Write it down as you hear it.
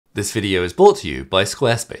This video is brought to you by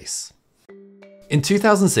Squarespace. In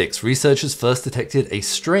 2006, researchers first detected a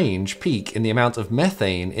strange peak in the amount of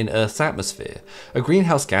methane in Earth's atmosphere, a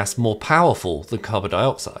greenhouse gas more powerful than carbon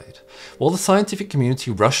dioxide. While the scientific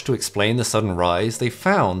community rushed to explain the sudden rise, they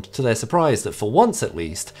found, to their surprise, that for once at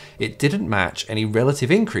least, it didn't match any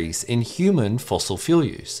relative increase in human fossil fuel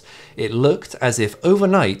use. It looked as if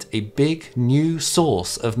overnight a big new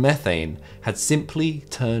source of methane had simply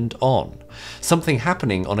turned on. Something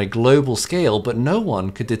happening on a global scale, but no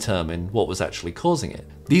one could determine what was actually causing it.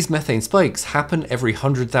 These methane spikes happen every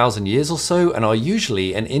 100,000 years or so and are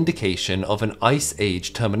usually an indication of an ice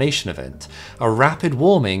age termination event, a rapid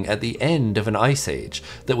warming at the end of an ice age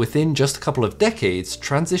that within just a couple of decades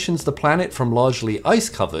transitions the planet from largely ice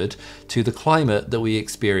covered to the climate that we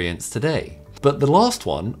experience today. But the last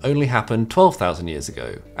one only happened 12,000 years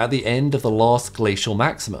ago, at the end of the last glacial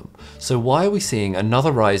maximum. So why are we seeing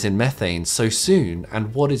another rise in methane so soon,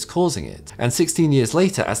 and what is causing it? And 16 years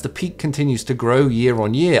later, as the peak continues to grow year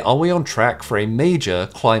on year, are we on track for a major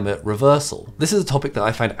climate reversal? This is a topic that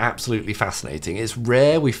I find absolutely fascinating. It's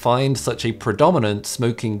rare we find such a predominant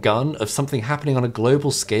smoking gun of something happening on a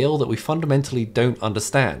global scale that we fundamentally don't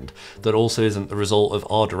understand, that also isn't the result of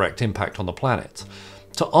our direct impact on the planet.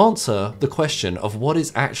 To answer the question of what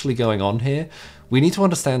is actually going on here, we need to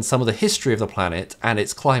understand some of the history of the planet and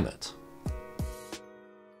its climate.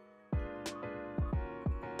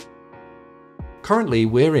 Currently,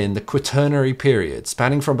 we're in the Quaternary period,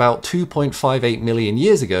 spanning from about 2.58 million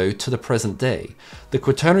years ago to the present day. The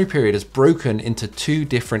Quaternary period is broken into two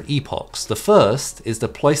different epochs. The first is the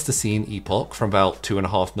Pleistocene epoch from about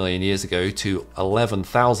 2.5 million years ago to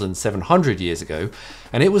 11,700 years ago,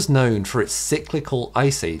 and it was known for its cyclical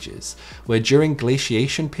ice ages, where during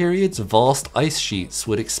glaciation periods, vast ice sheets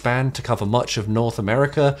would expand to cover much of North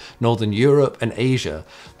America, Northern Europe, and Asia.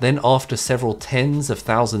 Then after several tens of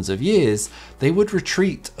thousands of years, they would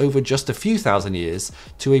retreat over just a few thousand years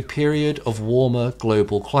to a period of warmer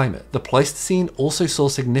global climate. The Pleistocene also saw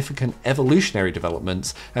significant evolutionary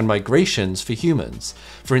developments and migrations for humans.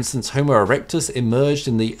 For instance, Homo erectus emerged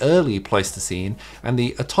in the early Pleistocene, and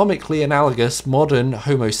the atomically analogous modern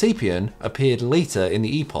Homo sapien appeared later in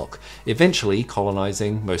the epoch, eventually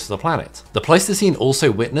colonizing most of the planet. The Pleistocene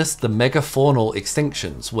also witnessed the megafaunal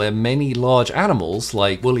extinctions, where many large animals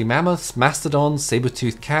like woolly mammoths, mastodons,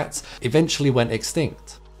 saber-toothed cats eventually went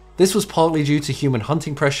extinct. This was partly due to human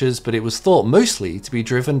hunting pressures, but it was thought mostly to be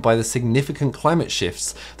driven by the significant climate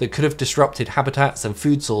shifts that could have disrupted habitats and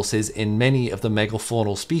food sources in many of the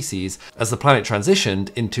megafaunal species as the planet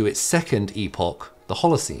transitioned into its second epoch, the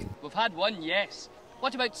Holocene. We've had one, yes.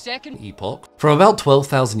 What about second epoch? From about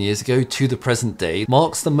 12,000 years ago to the present day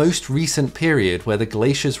marks the most recent period where the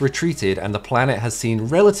glaciers retreated and the planet has seen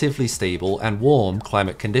relatively stable and warm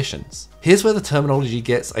climate conditions. Here's where the terminology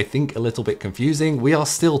gets, I think, a little bit confusing. We are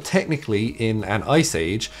still technically in an ice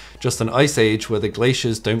age, just an ice age where the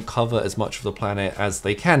glaciers don't cover as much of the planet as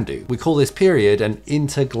they can do. We call this period an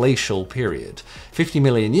interglacial period. 50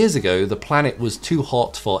 million years ago, the planet was too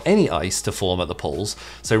hot for any ice to form at the poles,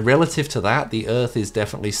 so relative to that, the Earth is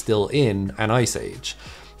definitely still in an ice age.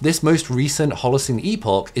 This most recent Holocene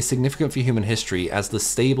epoch is significant for human history as the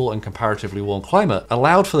stable and comparatively warm climate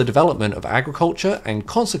allowed for the development of agriculture and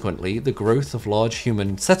consequently the growth of large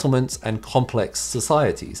human settlements and complex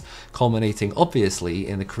societies, culminating obviously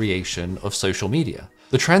in the creation of social media.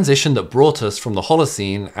 The transition that brought us from the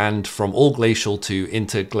Holocene and from all glacial to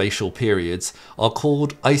interglacial periods are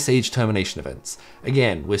called Ice Age termination events.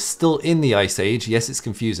 Again, we're still in the Ice Age, yes it's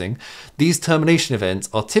confusing. These termination events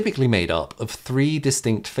are typically made up of three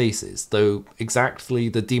distinct phases, though exactly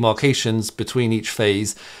the demarcations between each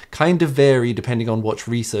phase kind of vary depending on which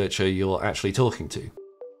researcher you're actually talking to.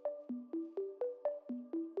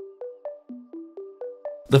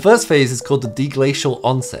 The first phase is called the deglacial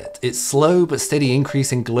onset. It's slow but steady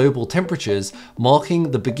increase in global temperatures, marking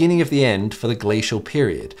the beginning of the end for the glacial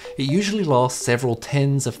period. It usually lasts several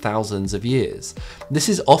tens of thousands of years. This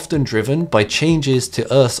is often driven by changes to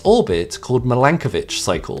Earth's orbit called Milankovitch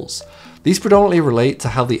cycles. These predominantly relate to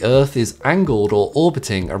how the Earth is angled or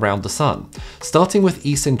orbiting around the Sun. Starting with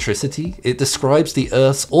eccentricity, it describes the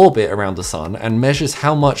Earth's orbit around the Sun and measures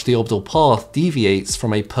how much the orbital path deviates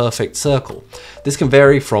from a perfect circle. This can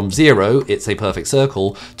vary from 0, it's a perfect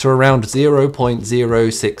circle, to around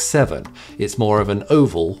 0.067. It's more of an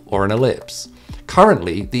oval or an ellipse.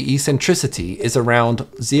 Currently, the eccentricity is around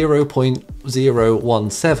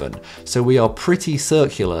 0.017, so we are pretty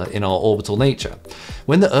circular in our orbital nature.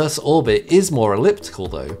 When the Earth's orbit is more elliptical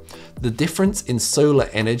though, the difference in solar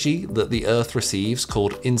energy that the Earth receives,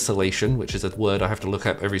 called insolation, which is a word I have to look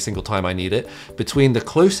up every single time I need it, between the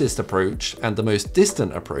closest approach and the most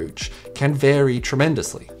distant approach can vary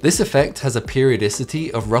tremendously. This effect has a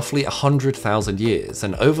periodicity of roughly 100,000 years,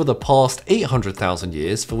 and over the past 800,000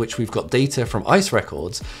 years, for which we've got data from ice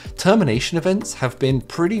records, termination events have been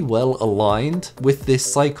pretty well aligned with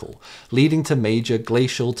this cycle, leading to major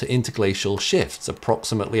glacial to interglacial shifts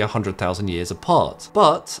approximately 100,000 years apart.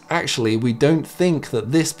 But actually, we don't think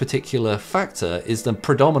that this particular factor is the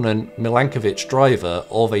predominant Milankovitch driver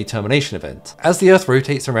of a termination event. As the Earth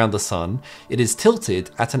rotates around the Sun, it is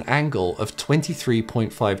tilted at an angle of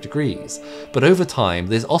 23.5 degrees, but over time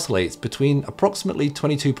this oscillates between approximately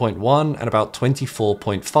 22.1 and about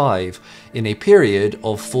 24.5 in a period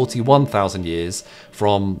of 41,000 years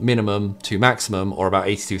from minimum to maximum, or about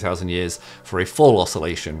 82,000 years for a full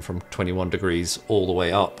oscillation from 21 degrees all the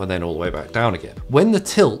way up and then all the way back down again. When the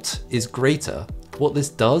tilt is greater, what this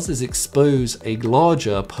does is expose a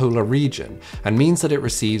larger polar region and means that it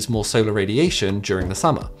receives more solar radiation during the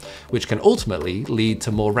summer, which can ultimately lead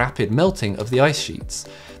to more rapid melting of the ice sheets.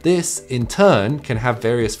 This, in turn, can have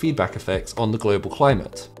various feedback effects on the global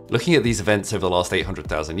climate. Looking at these events over the last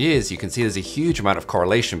 800,000 years, you can see there's a huge amount of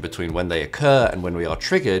correlation between when they occur and when we are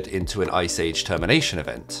triggered into an ice age termination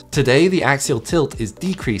event. Today, the axial tilt is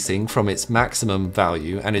decreasing from its maximum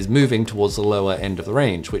value and is moving towards the lower end of the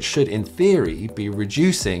range, which should in theory be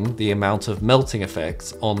reducing the amount of melting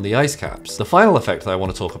effects on the ice caps. The final effect that I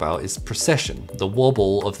want to talk about is precession, the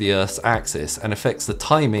wobble of the Earth's axis, and affects the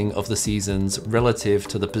timing of the seasons relative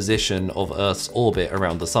to the position of Earth's orbit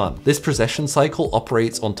around the Sun. This precession cycle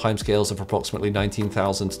operates on timescales of approximately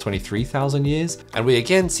 19,000 to 23,000 years, and we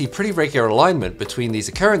again see pretty regular alignment between these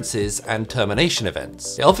occurrences and termination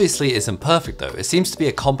events. It obviously isn't perfect though. It seems to be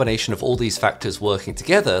a combination of all these factors working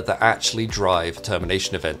together that actually drive a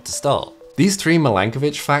termination event to start. These three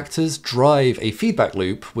Milankovitch factors drive a feedback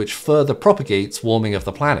loop which further propagates warming of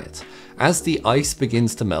the planet. As the ice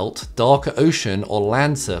begins to melt, darker ocean or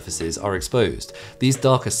land surfaces are exposed. These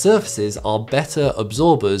darker surfaces are better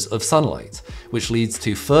absorbers of sunlight, which leads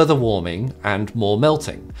to further warming and more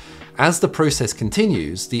melting. As the process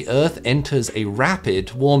continues, the Earth enters a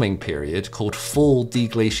rapid warming period called full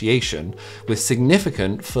deglaciation, with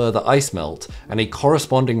significant further ice melt and a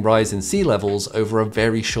corresponding rise in sea levels over a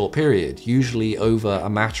very short period, usually over a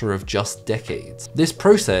matter of just decades. This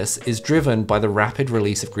process is driven by the rapid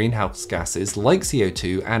release of greenhouse gases like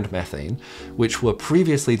CO2 and methane, which were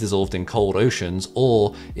previously dissolved in cold oceans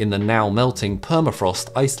or in the now melting permafrost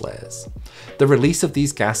ice layers. The release of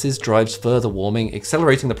these gases drives further warming,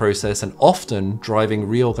 accelerating the process and often driving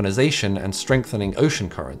reorganization and strengthening ocean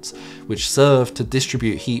currents, which serve to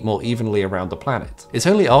distribute heat more evenly around the planet. It's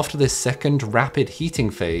only after this second rapid heating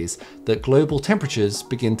phase that global temperatures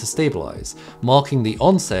begin to stabilize, marking the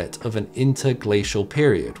onset of an interglacial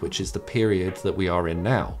period, which is the period that we are in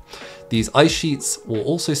now. These ice sheets will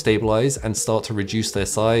also stabilize and start to reduce their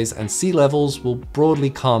size, and sea levels will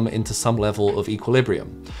broadly come into some level of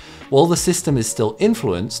equilibrium. While the system is still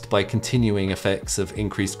influenced by continuing effects of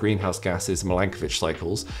increased greenhouse gases and Milankovitch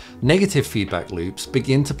cycles, negative feedback loops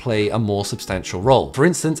begin to play a more substantial role. For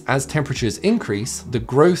instance, as temperatures increase, the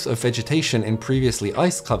growth of vegetation in previously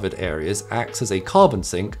ice-covered areas acts as a carbon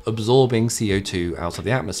sink, absorbing CO2 out of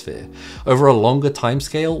the atmosphere. Over a longer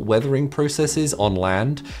timescale, weathering processes on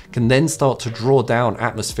land can then start to draw down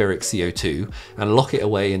atmospheric CO2 and lock it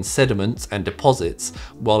away in sediments and deposits,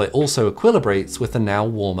 while it also equilibrates with the now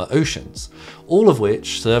warmer oceans, all of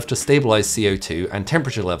which serve to stabilize CO2 and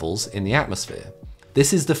temperature levels in the atmosphere.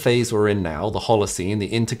 This is the phase we're in now, the Holocene,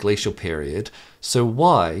 the interglacial period. So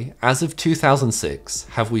why, as of 2006,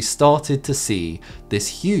 have we started to see this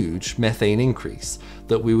huge methane increase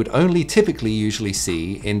that we would only typically usually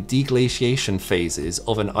see in deglaciation phases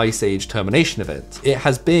of an ice age termination event? It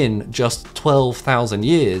has been just 12,000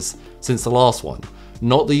 years since the last one,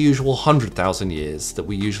 not the usual 100,000 years that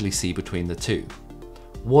we usually see between the two.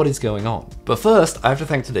 What is going on? But first, I have to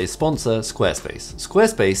thank today's sponsor, Squarespace.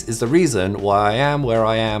 Squarespace is the reason why I am where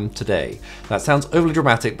I am today. That sounds overly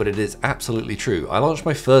dramatic, but it is absolutely true. I launched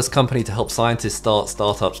my first company to help scientists start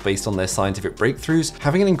startups based on their scientific breakthroughs.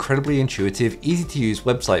 Having an incredibly intuitive, easy-to-use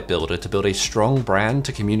website builder to build a strong brand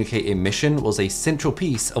to communicate a mission was a central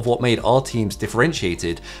piece of what made our teams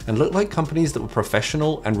differentiated and look like companies that were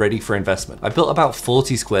professional and ready for investment. I built about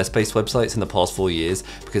 40 Squarespace websites in the past 4 years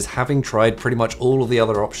because having tried pretty much all of the other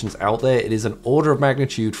other options out there, it is an order of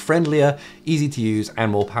magnitude friendlier, easy to use,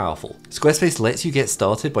 and more powerful. Squarespace lets you get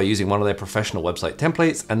started by using one of their professional website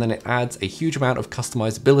templates, and then it adds a huge amount of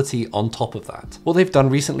customizability on top of that. What they've done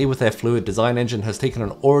recently with their fluid design engine has taken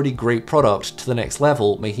an already great product to the next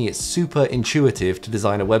level, making it super intuitive to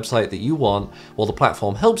design a website that you want, while the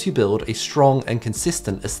platform helps you build a strong and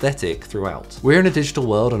consistent aesthetic throughout. We're in a digital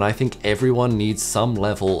world, and I think everyone needs some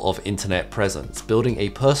level of internet presence. Building a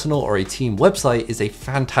personal or a team website is a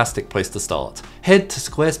fantastic place to start. Head to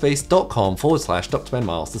squarespace.com/Dr. Ben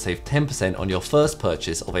Miles to save 10% on your first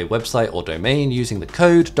purchase of a website or domain using the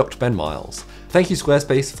code Dr. Ben Miles. Thank you,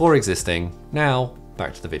 Squarespace, for existing. Now,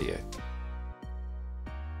 back to the video.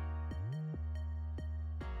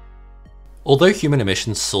 Although human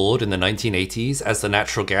emissions soared in the 1980s as the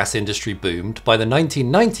natural gas industry boomed, by the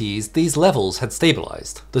 1990s these levels had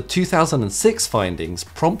stabilized. The 2006 findings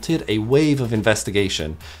prompted a wave of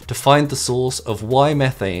investigation to find the source of why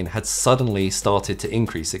methane had suddenly started to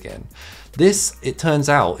increase again. This, it turns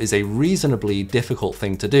out, is a reasonably difficult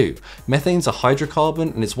thing to do. Methane's a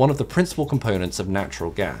hydrocarbon and is one of the principal components of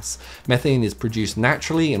natural gas. Methane is produced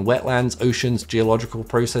naturally in wetlands, oceans, geological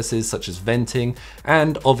processes such as venting,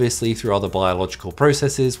 and obviously through other biological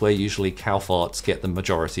processes where usually cow farts get the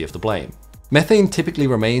majority of the blame. Methane typically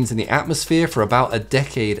remains in the atmosphere for about a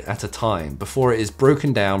decade at a time before it is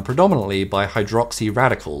broken down predominantly by hydroxy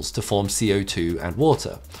radicals to form CO2 and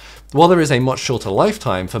water. While there is a much shorter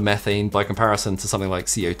lifetime for methane by comparison to something like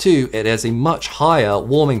CO2, it has a much higher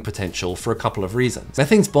warming potential for a couple of reasons.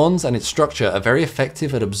 Methane's bonds and its structure are very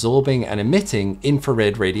effective at absorbing and emitting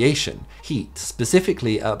infrared radiation, heat,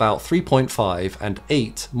 specifically at about 3.5 and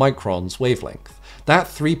 8 microns wavelength. That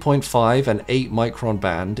 3.5 and 8 micron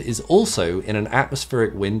band is also in an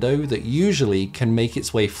atmospheric window that usually can make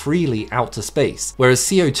its way freely out to space, whereas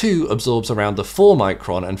CO2 absorbs around the 4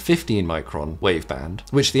 micron and 15 micron waveband,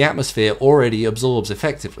 which the atmosphere already absorbs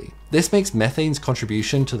effectively. This makes methane's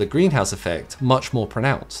contribution to the greenhouse effect much more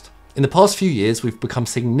pronounced. In the past few years, we've become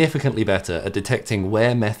significantly better at detecting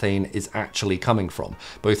where methane is actually coming from,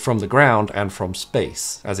 both from the ground and from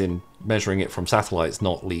space, as in measuring it from satellites,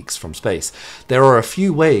 not leaks from space. There are a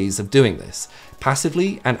few ways of doing this,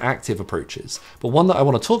 passively and active approaches, but one that I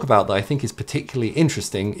want to talk about that I think is particularly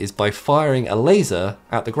interesting is by firing a laser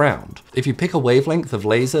at the ground. If you pick a wavelength of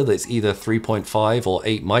laser that's either 3.5 or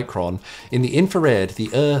 8 micron, in the infrared,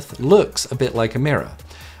 the Earth looks a bit like a mirror.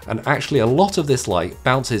 And actually a lot of this light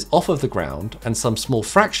bounces off of the ground, and some small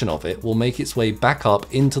fraction of it will make its way back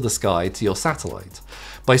up into the sky to your satellite.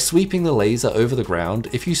 By sweeping the laser over the ground,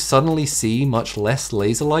 if you suddenly see much less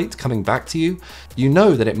laser light coming back to you, you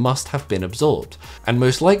know that it must have been absorbed. And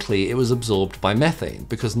most likely it was absorbed by methane,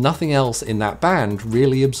 because nothing else in that band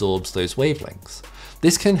really absorbs those wavelengths.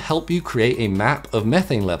 This can help you create a map of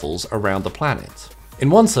methane levels around the planet. In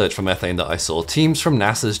one search for methane that I saw, teams from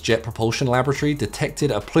NASA's Jet Propulsion Laboratory detected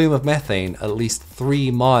a plume of methane at least 3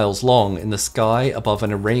 miles long in the sky above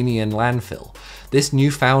an Iranian landfill. This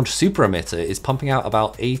newfound super emitter is pumping out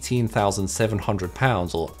about 18,700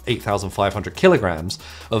 pounds or 8,500 kilograms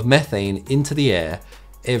of methane into the air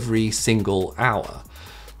every single hour.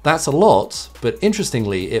 That's a lot, but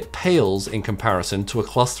interestingly, it pales in comparison to a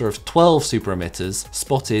cluster of 12 super emitters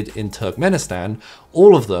spotted in Turkmenistan,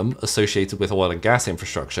 all of them associated with oil and gas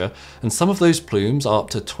infrastructure, and some of those plumes are up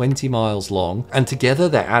to 20 miles long, and together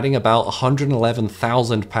they're adding about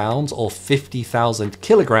 111,000 pounds or 50,000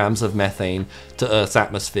 kilograms of methane to Earth's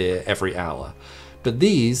atmosphere every hour. But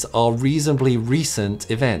these are reasonably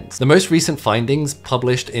recent events. The most recent findings,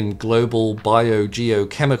 published in Global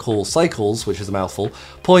Biogeochemical Cycles, which is a mouthful,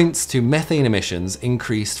 points to methane emissions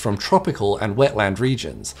increased from tropical and wetland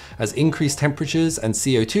regions, as increased temperatures and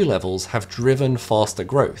CO2 levels have driven faster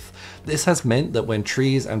growth. This has meant that when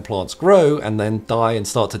trees and plants grow and then die and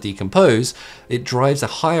start to decompose, it drives a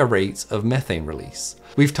higher rate of methane release.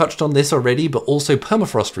 We've touched on this already, but also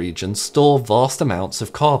permafrost regions store vast amounts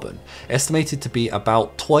of carbon, estimated to be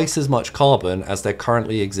about twice as much carbon as there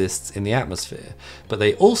currently exists in the atmosphere, but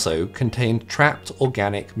they also contain trapped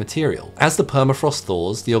organic material. As the permafrost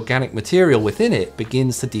thaws, the organic material within it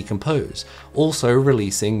begins to decompose, also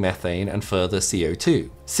releasing methane and further CO2.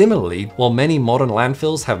 Similarly, while many modern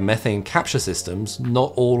landfills have methane capture systems,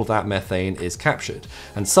 not all of that methane is captured,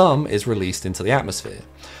 and some is released into the atmosphere.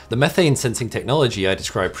 The methane sensing technology I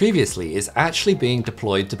described previously is actually being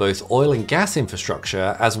deployed to both oil and gas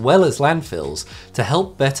infrastructure as well as landfills to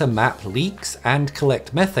help better map leaks and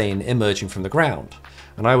collect methane emerging from the ground.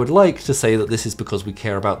 And I would like to say that this is because we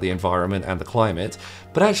care about the environment and the climate,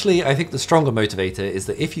 but actually I think the stronger motivator is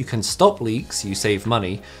that if you can stop leaks, you save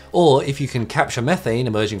money, or if you can capture methane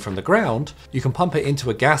emerging from the ground, you can pump it into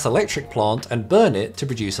a gas electric plant and burn it to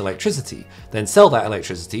produce electricity, then sell that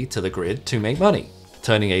electricity to the grid to make money,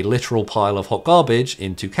 turning a literal pile of hot garbage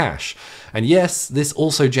into cash. And yes, this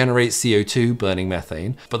also generates CO2 burning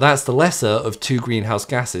methane, but that's the lesser of 2 greenhouse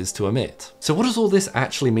gases to emit. So what does all this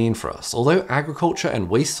actually mean for us? Although agriculture and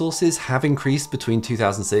waste sources have increased between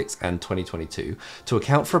 2006 and 2022 to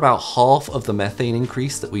account for about half of the methane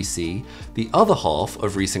increase that we see, the other half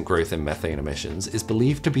of recent growth in methane emissions is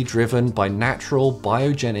believed to be driven by natural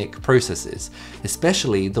biogenic processes,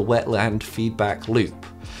 especially the wetland feedback loop.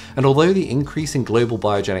 And although the increase in global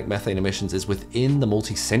biogenic methane emissions is within the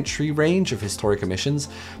multi-century range of historic emissions,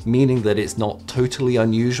 meaning that it's not totally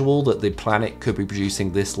unusual that the planet could be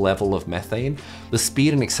producing this level of methane, the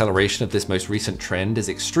speed and acceleration of this most recent trend is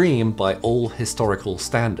extreme by all historical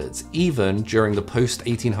standards, even during the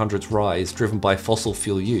post-1800s rise driven by fossil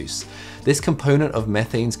fuel use. This component of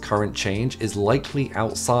methane's current change is likely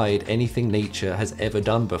outside anything nature has ever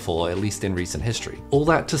done before, at least in recent history. All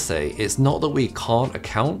that to say, it's not that we can't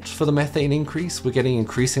account for the methane increase, we're getting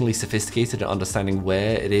increasingly sophisticated at understanding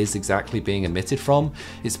where it is exactly being emitted from.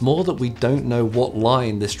 It's more that we don't know what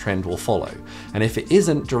line this trend will follow. And if it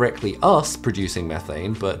isn't directly us producing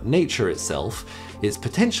methane, but nature itself, it's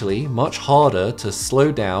potentially much harder to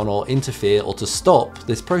slow down or interfere or to stop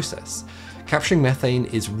this process. Capturing methane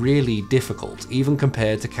is really difficult, even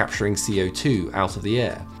compared to capturing CO2 out of the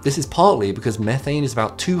air. This is partly because methane is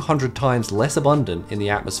about 200 times less abundant in the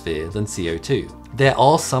atmosphere than CO2. There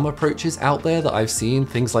are some approaches out there that I've seen,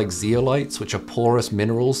 things like zeolites, which are porous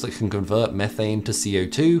minerals that can convert methane to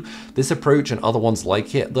CO2. This approach and other ones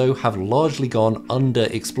like it, though, have largely gone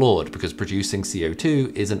underexplored because producing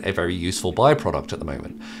CO2 isn't a very useful byproduct at the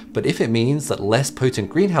moment. But if it means that less potent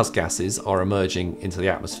greenhouse gases are emerging into the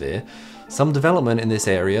atmosphere, some development in this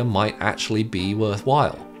area might actually be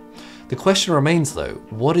worthwhile. The question remains though,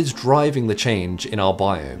 what is driving the change in our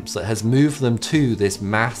biomes that has moved them to this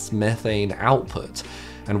mass methane output?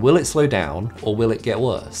 And will it slow down or will it get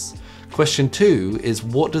worse? Question 2 is,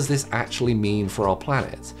 what does this actually mean for our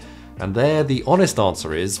planet? And there, the honest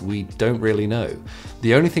answer is, we don't really know.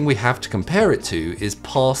 The only thing we have to compare it to is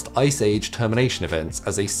past Ice Age termination events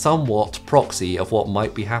as a somewhat proxy of what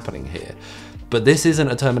might be happening here. But this isn't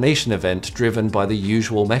a termination event driven by the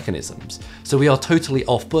usual mechanisms, so we are totally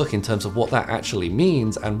off book in terms of what that actually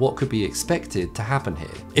means and what could be expected to happen here.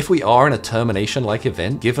 If we are in a termination-like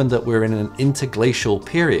event, given that we're in an interglacial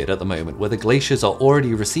period at the moment where the glaciers are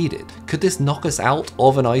already receded, could this knock us out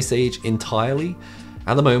of an ice age entirely?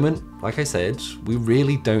 At the moment, like I said, we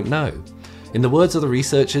really don't know. In the words of the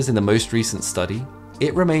researchers in the most recent study,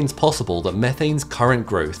 it remains possible that methane's current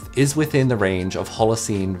growth is within the range of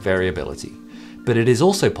Holocene variability. But it is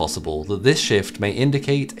also possible that this shift may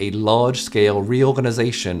indicate a large-scale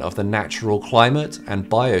reorganization of the natural climate and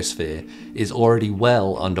biosphere is already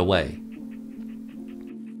well underway.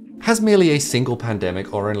 Has merely a single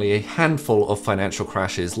pandemic or only a handful of financial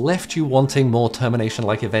crashes left you wanting more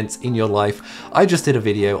termination-like events in your life? I just did a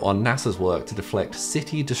video on NASA's work to deflect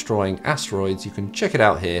city-destroying asteroids. You can check it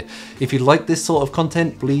out here. If you like this sort of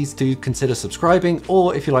content, please do consider subscribing,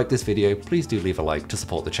 or if you like this video, please do leave a like to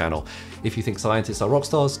support the channel. If you think scientists are rock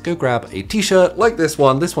stars, go grab a t-shirt like this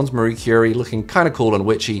one. This one's Marie Curie, looking kind of cool and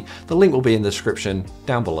witchy. The link will be in the description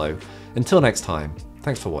down below. Until next time,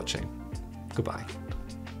 thanks for watching. Goodbye.